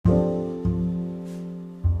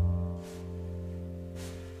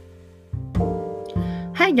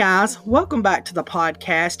Hey guys, welcome back to the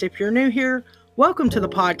podcast. If you're new here, welcome to the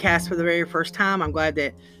podcast for the very first time. I'm glad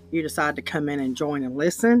that you decided to come in and join and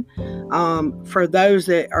listen. For those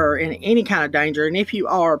that are in any kind of danger, and if you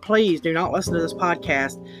are, please do not listen to this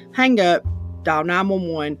podcast. Hang up, dial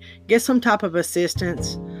 911, get some type of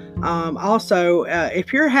assistance. Also,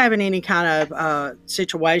 if you're having any kind of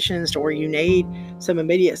situations where you need some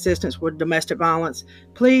immediate assistance with domestic violence,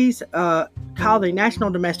 please call the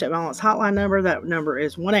National Domestic Violence Hotline number. That number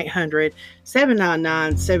is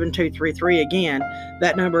 1-800-799-7233. Again,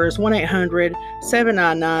 that number is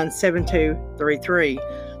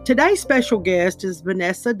 1-800-799-7233. Today's special guest is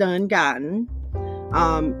Vanessa Dunn Guyton.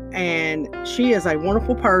 And she is a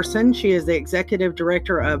wonderful person. She is the executive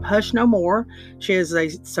director of Hush No More. She is a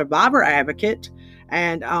survivor advocate.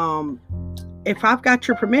 And if I've got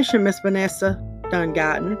your permission, Miss Vanessa Dunn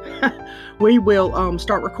Guyton, we will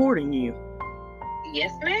start recording you.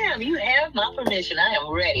 Yes, ma'am. You have my permission. I am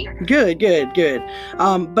ready. Good.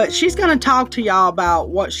 But she's going to talk to y'all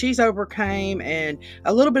about what she's overcame and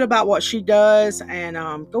a little bit about what she does. And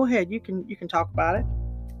go ahead. You can talk about it.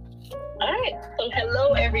 All right. So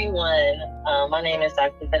hello, everyone. My name is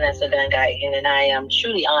Dr. Vanessa Dunn Guyton, and I am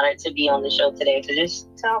truly honored to be on the show today to just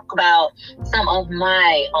talk about some of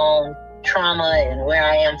my own trauma and where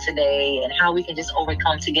I am today and how we can just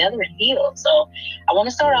overcome together and heal. So I want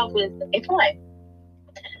to start off with a point.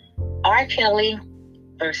 R. Kelly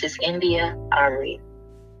versus India Arie.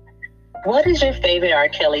 What is your favorite R.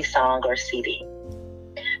 Kelly song or CD?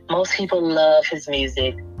 Most people love his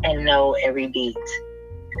music and know every beat.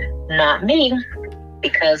 Not me,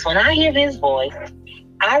 because when I hear his voice,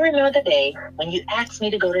 I remember the day when you asked me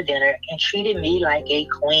to go to dinner and treated me like a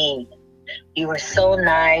queen. You were so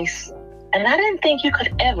nice, and I didn't think you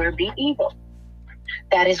could ever be evil.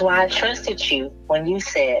 That is why I trusted you when you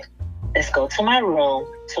said, let's go to my room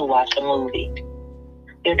to watch a movie.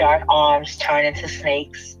 Your dark arms turned into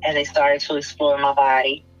snakes as they started to explore my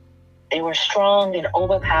body. They were strong and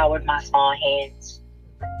overpowered my small hands.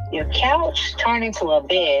 Your couch turned into a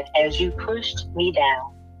bed as you pushed me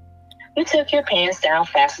down. You took your pants down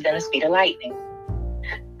faster than the speed of lightning.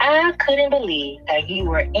 I couldn't believe that you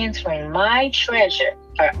were entering my treasure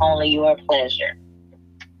for only your pleasure.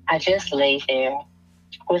 I just lay there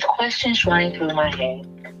with questions running through my head.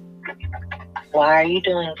 Why are you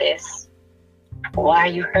doing this? Why are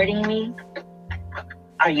you hurting me?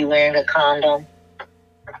 Are you wearing a condom?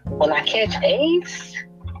 Will I catch AIDS?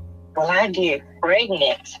 Will I get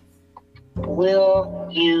pregnant? Will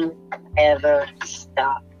you ever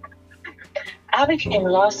stop? I became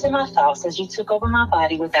lost in my thoughts as you took over my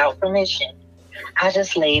body without permission. I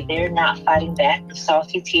just lay there, not fighting back, the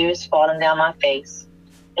salty tears falling down my face.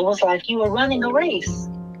 It was like you were running a race.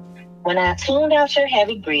 When I tuned out your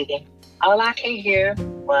heavy breathing, all I could hear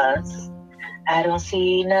was, I don't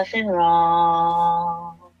see nothing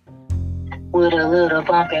wrong with a little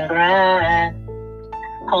bump and grind.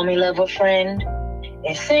 Homie, lover, friend,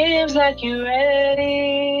 it seems like you're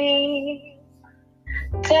ready.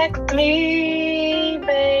 Text me,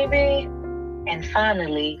 baby. And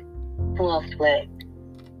finally, full flick.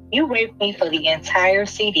 You raped me for the entire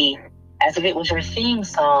CD as if it was your theme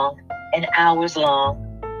song and hours long.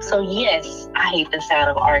 So yes, I hate the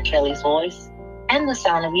sound of R. Kelly's voice and the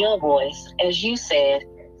sound of your voice. As you said,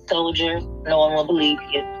 soldier, no one will believe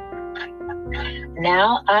you.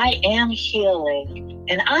 Now I am healing.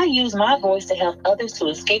 And I use my voice to help others to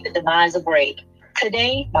escape the demise of rape.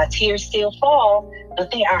 Today, my tears still fall, but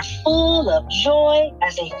they are full of joy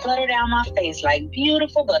as they flutter down my face like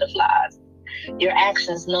beautiful butterflies. Your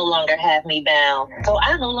actions no longer have me bound, so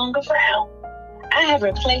I no longer frown. I have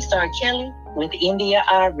replaced R. Kelly with India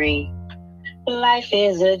Arie. Life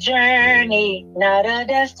is a journey, not a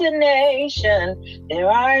destination. There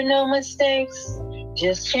are no mistakes,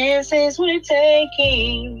 just chances we're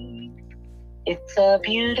taking. It's a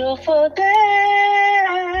beautiful day.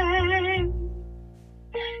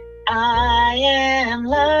 I am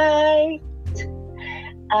light.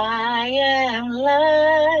 I am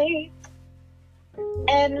light.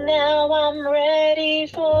 And now I'm ready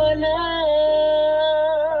for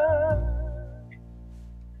love.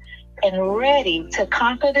 And ready to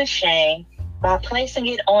conquer the shame by placing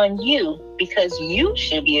it on you, because you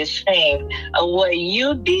should be ashamed of what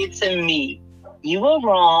you did to me. You were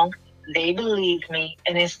wrong. They believed me,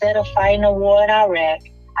 and instead of fighting a war in Iraq,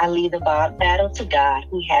 I leave the battle to God,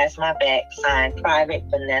 who has my back. Signed, Private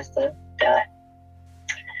Vanessa Dunn.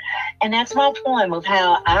 And that's my poem of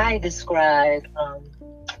how I describe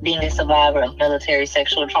being a survivor of military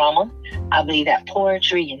sexual trauma. I believe that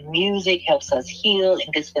poetry and music helps us heal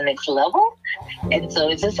and get to the next level. And so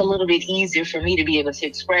it's just a little bit easier for me to be able to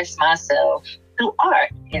express myself through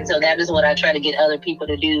art. And so that is what I try to get other people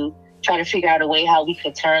to do, try to figure out a way how we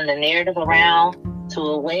could turn the narrative around to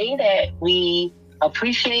a way that we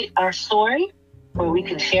appreciate our story, where we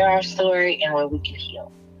can share our story, and where we can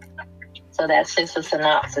heal. So that's just a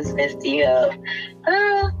synopsis, Misty, of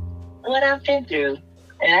what I've been through.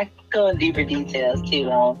 And I can go in deeper details, too.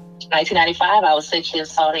 1995, I was sexually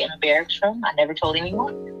assaulted in a barracks room. I never told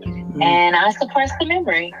anyone. Mm-hmm. And I suppressed the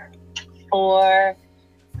memory for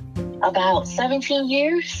about 17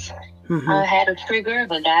 years. Mm-hmm. I had a trigger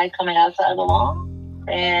of a guy coming outside the wall,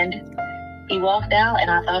 and he walked out,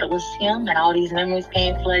 and I thought it was him, and all these memories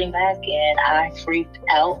came flooding back, and I freaked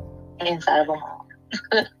out inside of a mall.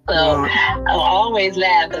 So I always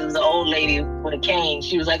laugh because it was an old lady with a cane.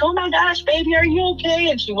 She was like, "Oh my gosh, baby, are you okay?"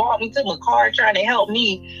 And she walked me to my car trying to help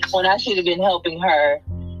me when I should have been helping her.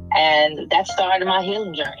 And that started my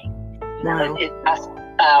healing journey. Wow. I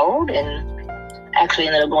spiraled and actually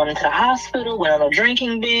ended up going into the hospital, went on a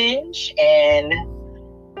drinking binge, and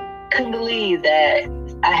couldn't believe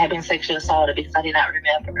that I had been sexually assaulted because I did not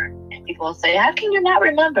remember. And people will say, "How can you not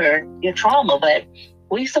remember your trauma?" But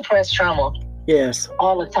we suppress trauma. Yes.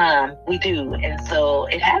 All the time. We do. And so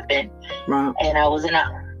it happened. Right. And I was in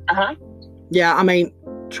a... Yeah, I mean,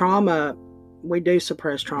 trauma, we do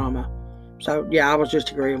suppress trauma. So, yeah, I was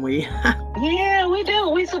just agreeing with you. Yeah, we do.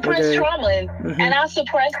 We suppress trauma. And I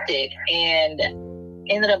suppressed it. And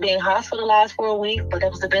ended up being hospitalized for a week, but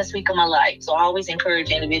that was the best week of my life. So I always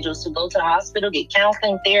encourage individuals to go to the hospital, get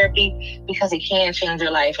counseling, therapy, because it can change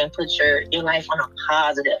your life and put your life on a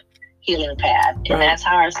positive healing path. And that's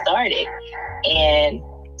how I started. And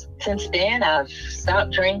since then, I've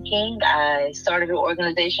stopped drinking. I started an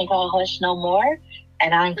organization called Hush No More.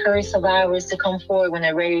 And I encourage survivors to come forward when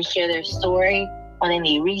they're ready to share their story, when they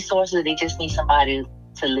need resources, they just need somebody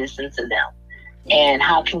to listen to them. And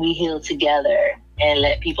how can we heal together and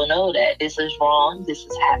let people know that this is wrong, this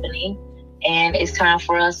is happening, and it's time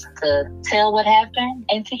for us to tell what happened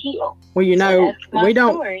and to heal. Well, you know, we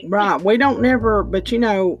don't, story. Right, we don't never, but you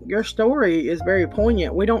know, your story is very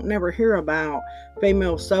poignant. We don't never hear about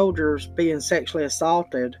female soldiers being sexually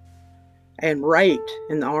assaulted and raped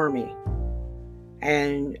in the Army.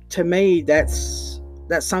 And to me, that's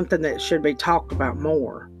something that should be talked about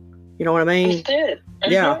more. You know what I mean? It's good.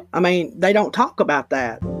 Mm-hmm. Yeah, I mean, they don't talk about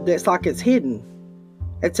that. It's like it's hidden.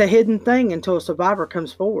 It's a hidden thing until a survivor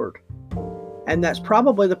comes forward. And that's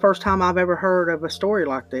probably the first time I've ever heard of a story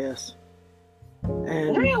like this.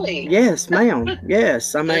 And really? Yes, ma'am.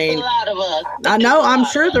 Yes. I mean, there's a lot of us. I know, I'm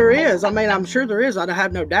sure there is. I mean, I'm sure there is. I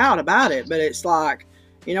have no doubt about it. But it's like,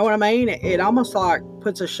 you know what I mean? It almost like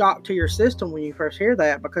puts a shock to your system when you first hear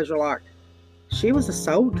that, because you're like, she was a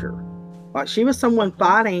soldier. Like, she was someone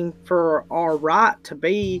fighting for our right to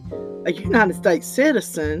be a United States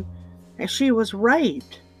citizen, and she was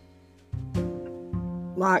raped.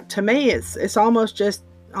 Like, to me, it's almost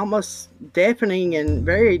deafening and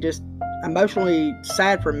very just emotionally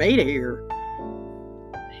sad for me to hear.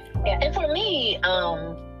 Yeah, and for me,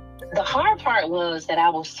 the hard part was that I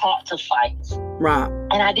was taught to fight. Right.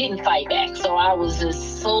 And I didn't fight back. So I was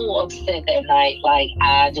just so upset that night. Like,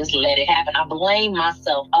 I just let it happen. I blame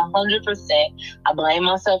myself 100%. I blame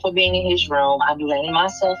myself for being in his room. I blame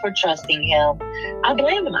myself for trusting him. I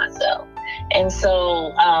blamed myself. And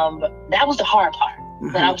so that was the hard part.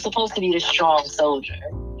 Mm-hmm. That I was supposed to be the strong soldier,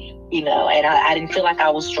 you know, and I didn't feel like I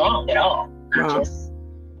was strong at all. Right.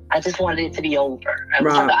 I just wanted it to be over. It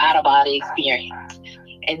was like an out-of-body experience.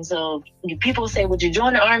 And so people say, would you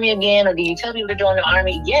join the Army again? Or do you tell people to join the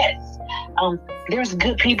Army? Yes. There's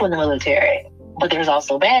good people in the military, but there's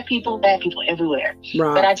also bad people everywhere.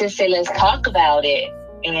 Right. But I just say, let's talk about it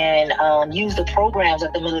and use the programs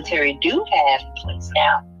that the military do have in place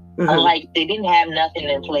now. Mm-hmm. Unlike, they didn't have nothing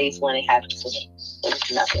in place when it happened to me. There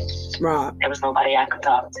was nothing. Right. There was nobody I could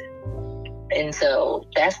talk to. And so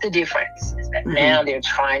that's the difference. Is that now they're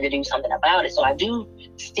trying to do something about it. So I do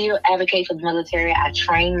still advocate for the military. I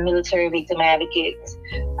train military victim advocates.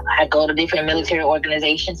 I go to different military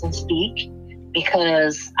organizations and speak,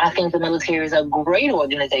 because I think the military is a great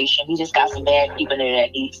organization. We just got some bad people in there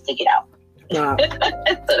that need to stick it out.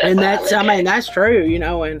 Right. So and that's true, you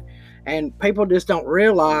know, and people just don't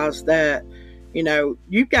realize that, you know,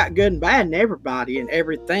 you've got good and bad in everybody and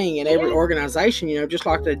everything in every organization, you know, just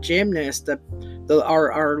like the gymnast,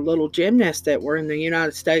 our little gymnasts that were in the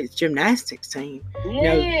United States gymnastics team, you know,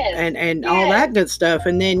 and all that good stuff.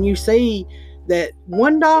 And then you see that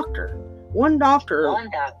one doctor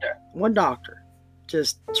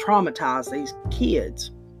just traumatized these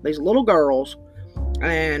kids, these little girls,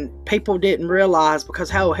 and people didn't realize because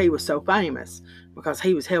he was so famous. because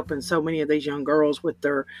he was helping so many of these young girls with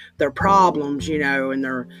their problems, and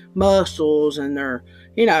their muscles and their,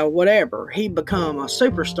 whatever. He'd become a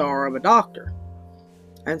superstar of a doctor.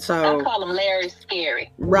 And so I call him Larry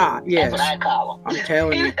Scary. Right, yes. That's what I call him. I'm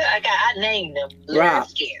telling you. I named him Larry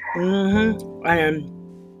Scary. Mm-hmm. And,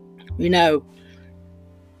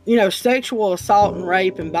 sexual assault and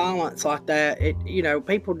rape and violence like that,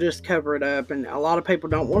 people just cover it up, and a lot of people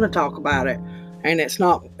don't want to talk about it, and it's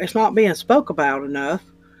not being spoke about enough.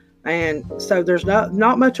 And so there's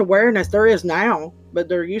not much awareness. There is now, but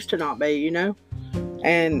there used to not be,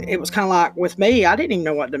 And it was kind of like with me, I didn't even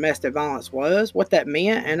know what domestic violence was, what that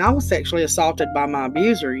meant, and I was sexually assaulted by my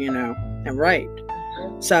abuser, and raped.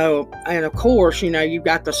 So, and of course, you've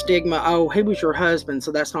got the stigma, oh, he was your husband,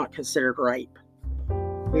 so that's not considered rape.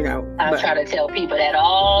 I try to tell people that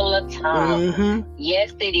all the time. Mm-hmm.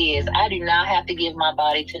 Yes, it is. I do not have to give my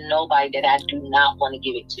body to nobody that I do not want to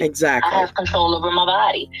give it to. Exactly. I have control over my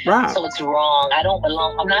body. Right. So it's wrong. I don't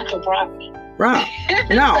belong. I'm not your property. Right.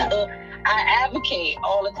 No. So I advocate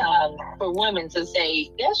all the time for women to say,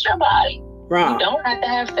 that's your body. Right. You don't have to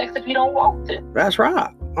have sex if you don't want to. That's right.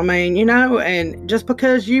 I mean, and just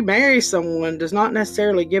because you marry someone does not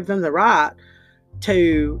necessarily give them the right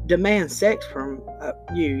to demand sex from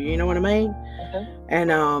you. You know what I mean? Mm-hmm.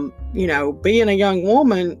 And, being a young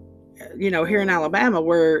woman, here in Alabama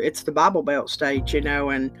where it's the Bible Belt state,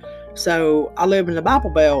 and so I live in the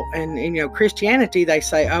Bible Belt, and Christianity, they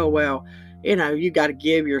say, oh, well, you got to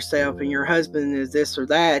give yourself and your husband is this or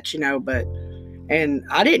that, and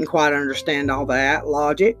I didn't quite understand all that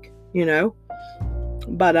logic,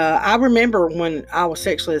 but I remember when I was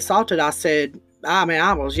sexually assaulted, I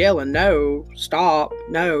was yelling, no, stop,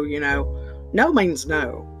 no, no means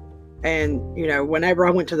no. And, whenever I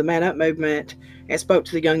went to the Man Up movement and spoke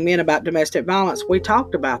to the young men about domestic violence, we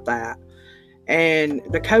talked about that. And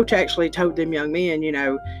the coach actually told them young men,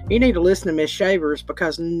 you need to listen to Miss Shavers,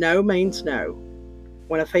 because no means no.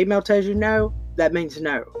 When a female tells you no, that means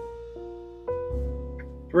no.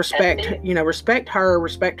 Respect her,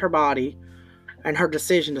 respect her body and her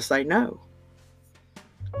decision to say no.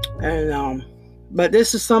 And, but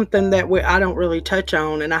this is something that I don't really touch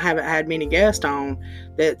on, and I haven't had many guests on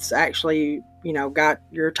that's actually, got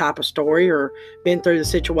your type of story or been through the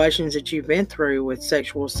situations that you've been through with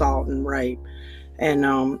sexual assault and rape.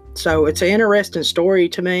 And so it's an interesting story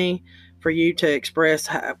to me for you to express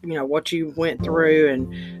how, what you went through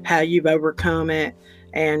and how you've overcome it.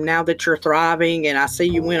 And now that you're thriving, and I see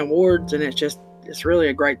you win awards, and it's really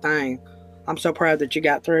a great thing. I'm so proud that you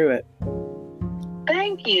got through it.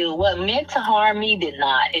 Thank you. What meant to harm me did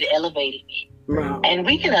not. It elevated me. Right. And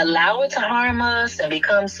we can allow it to harm us and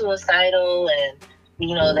become suicidal and,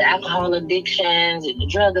 the alcohol addictions and the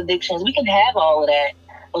drug addictions. We can have all of that,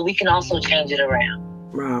 but we can also change it around.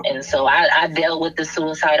 Right. And so I dealt with the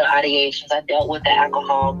suicidal ideations. I dealt with the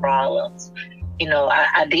alcohol problems.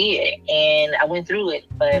 I did. And I went through it.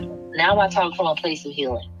 But now I talk from a place of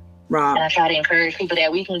healing. Right. And I try to encourage people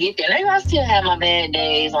that we can get there. Maybe I still have my bad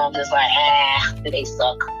days where I'm just like, they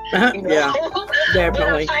suck. Yeah,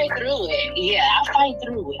 definitely. But I fight through it. Yeah, I fight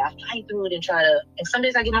through it. And try to, and some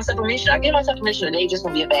days I give myself permission. I give myself permission today just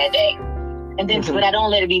gonna be a bad day. And then, but I don't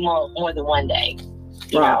let it be more than one day.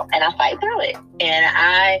 You know, and I fight through it. And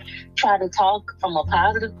I try to talk from a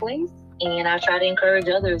positive place, and I try to encourage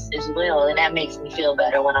others as well. And that makes me feel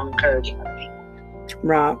better when I'm encouraging other people.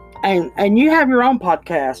 Right. And you have your own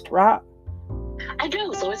podcast, right? I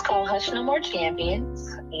do. So it's called Hush No More Champions,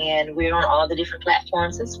 and we're on all the different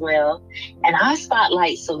platforms as well. And I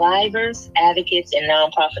spotlight survivors, advocates, and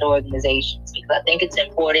nonprofit organizations, because I think it's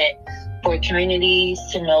important for communities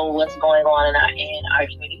to know what's going on in our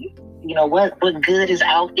community. What good is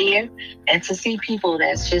out there, and to see people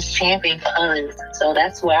that's just championing for others. So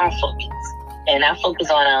that's where I focus. And I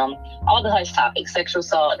focus on all the hush topics: sexual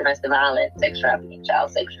assault, domestic violence, sex trafficking,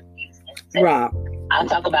 child sexual abuse. Right. I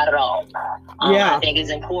talk about it all. Yeah. I think it's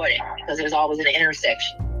important because there's always an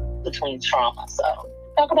intersection between trauma. So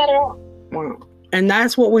talk about it all. Wow. And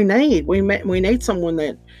that's what we need. We need someone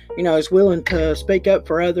that, is willing to speak up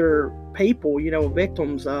for other people,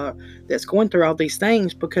 victims that's going through all these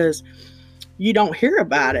things, because you don't hear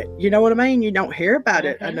about it. You know what I mean? You don't hear about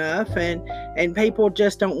it enough, and people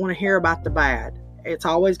just don't want to hear about the bad. It's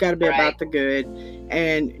always got to be about the good.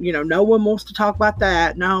 And, no one wants to talk about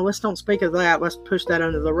that. No, let's don't speak of that. Let's push that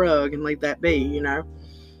under the rug and leave that be,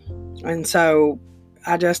 And so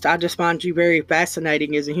I just find you very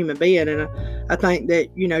fascinating as a human being. And I think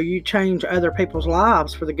that, you change other people's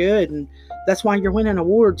lives for the good. And that's why you're winning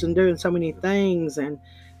awards and doing so many things.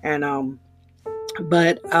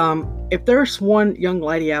 But if there's one young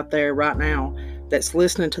lady out there right now that's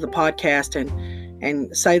listening to the podcast, and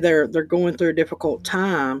and say they're going through a difficult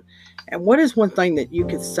time, and what is one thing that you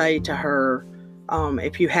could say to her,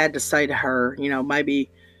 if you had to say to her, maybe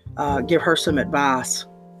give her some advice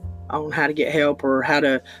on how to get help or how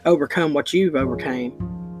to overcome what you've overcame?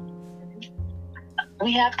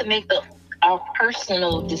 We have to make our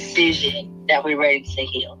personal decision that we're ready to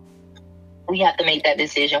heal. We have to make that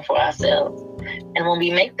decision for ourselves. And when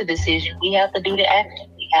we make the decision, we have to do the action.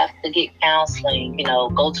 We have to get counseling,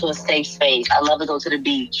 go to a safe space. I love to go to the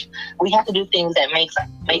beach. We have to do things that make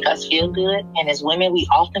us feel good. And as women, we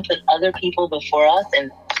often put other people before us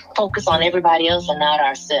and focus on everybody else and not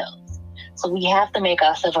ourselves. So we have to make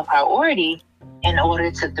ourselves a priority in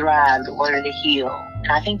order to thrive, in order to heal.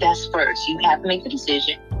 And I think that's first. You have to make the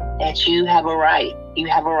decision that you have a right. You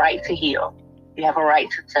have a right to heal. You have a right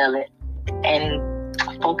to tell it. And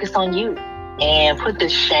focus on you. And put the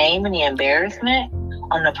shame and the embarrassment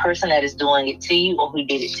on the person that is doing it to you or who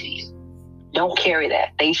did it to you. Don't carry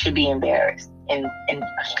that. They should be embarrassed and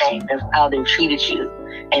ashamed of how they treated you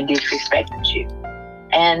and disrespected you.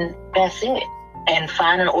 And that's it. And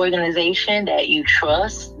find an organization that you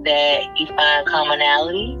trust, that you find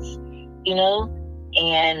commonalities,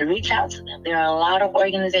 and reach out to them. There are a lot of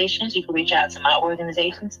organizations. You can reach out to my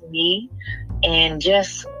organization, to me, and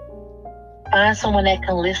just find someone that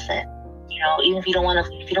can listen. Even if you don't want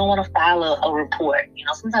to file a report,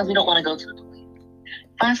 sometimes we don't want to go to the police.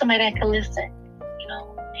 Find somebody that can listen,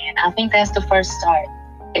 and I think that's the first start.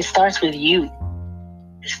 It starts with you.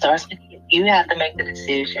 It starts with you. You have to make the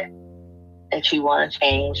decision that you want to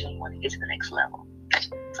change and you want to get to the next level.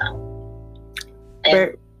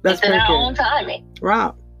 So, that's in our own timing.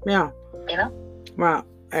 Right. Yeah. Right.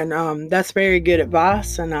 And that's very good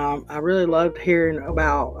advice. And I really loved hearing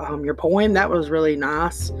about your poem. That was really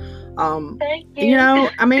nice. Thank you.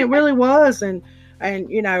 It really was. And I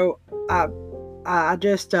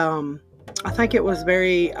just, I think it was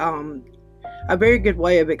a very good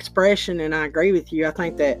way of expression. And I agree with you. I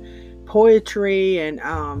think that poetry and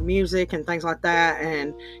music and things like that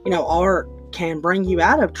and, art can bring you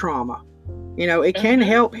out of trauma. It can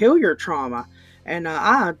help heal your trauma. And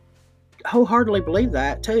I wholeheartedly believe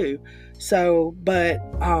that too. So, but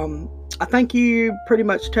I think you pretty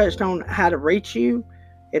much touched on how to reach you.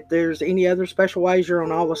 If there's any other special ways, you're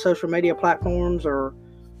on all the social media platforms or...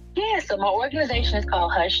 Yeah, so my organization is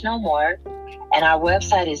called Hush No More, and our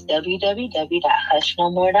website is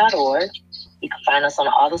www.hushnomore.org. You can find us on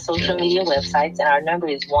all the social media websites, and our number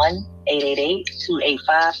is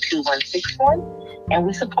 1-888-285-2161, and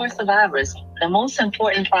we support survivors. The most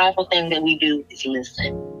important, powerful thing that we do is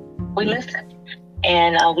listen. We listen.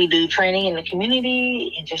 And we do training in the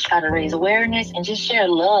community and just try to raise awareness and just share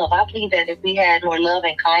love. I believe that if we had more love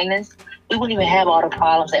and kindness, we wouldn't even have all the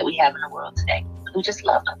problems that we have in the world today. We just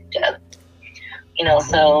love each other.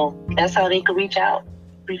 So that's how they could reach out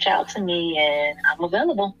to me, and I'm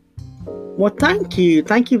available. Well, thank you.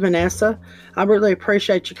 Thank you, Vanessa. I really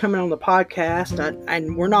appreciate you coming on the podcast.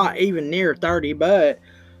 And we're not even near 30, but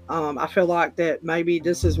I feel like that maybe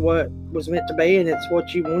this is what was meant to be and it's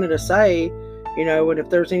what you wanted to say. And if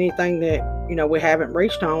there's anything that, we haven't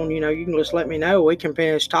reached on, you can just let me know. We can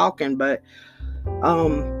finish talking. But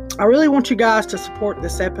I really want you guys to support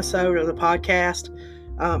this episode of the podcast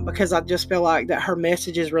because I just feel like that her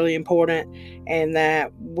message is really important and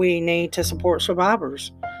that we need to support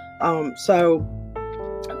survivors. So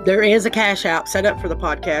there is a Cash App set up for the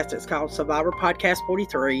podcast. It's called Survivor Podcast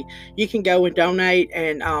 43. You can go and donate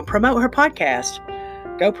and promote her podcast.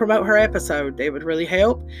 Go promote her episode. It would really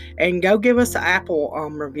help. And go give us an Apple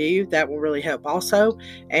review. That will really help also.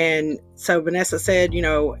 And so Vanessa said,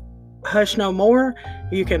 Hush No More.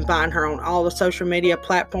 You can find her on all the social media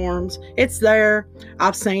platforms. It's there.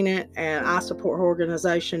 I've seen it. And I support her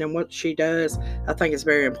organization and what she does. I think it's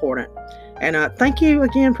very important. And thank you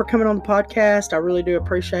again for coming on the podcast. I really do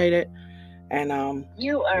appreciate it. And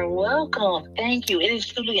you are welcome. Thank you. It is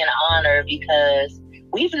truly an honor because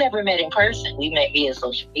we've never met in person. We met via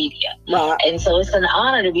social media. Right. And so it's an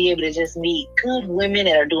honor to be able to just meet good women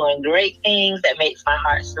that are doing great things that makes my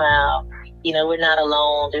heart smile. We're not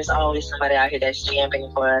alone. There's always somebody out here that's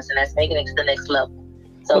championing for us and that's making it to the next level.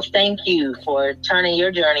 So thank you for turning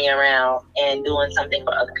your journey around and doing something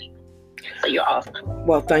for other people. So you're awesome.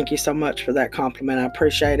 Well, thank you so much for that compliment. I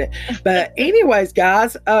appreciate it. But anyways,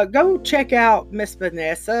 guys, go check out Miss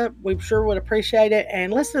Vanessa. We sure would appreciate it.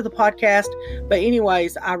 And listen to the podcast. But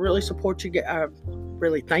anyways, I really support you.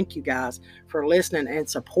 Really thank you guys for listening and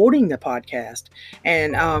supporting the podcast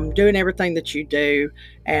and doing everything that you do.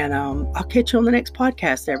 And I'll catch you on the next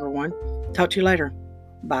podcast, everyone. Talk to you later.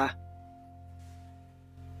 Bye.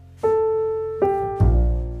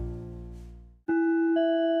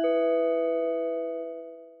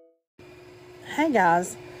 Hey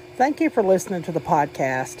guys, thank you for listening to the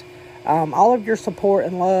podcast. All of your support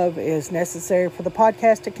and love is necessary for the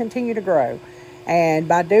podcast to continue to grow. And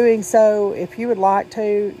by doing so, if you would like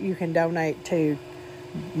to, you can donate to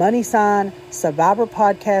 # Survivor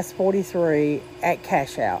Podcast 43 at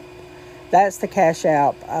Cash App. That's the Cash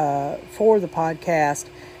App for the podcast.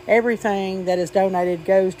 Everything that is donated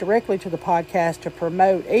goes directly to the podcast to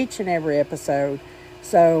promote each and every episode.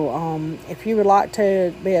 So if you would like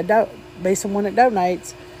to be someone that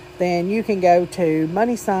donates, then you can go to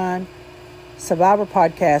 # Survivor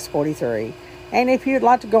Podcast 43. And if you'd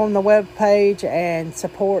like to go on the webpage and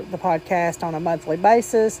support the podcast on a monthly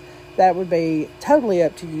basis, that would be totally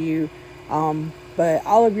up to you. But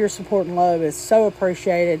all of your support and love is so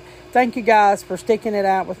appreciated. Thank you guys for sticking it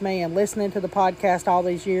out with me and listening to the podcast all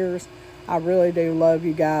these years. I really do love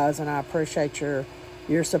you guys, and I appreciate your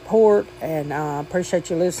support, and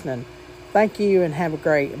appreciate you listening. Thank you, and have a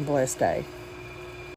great and blessed day.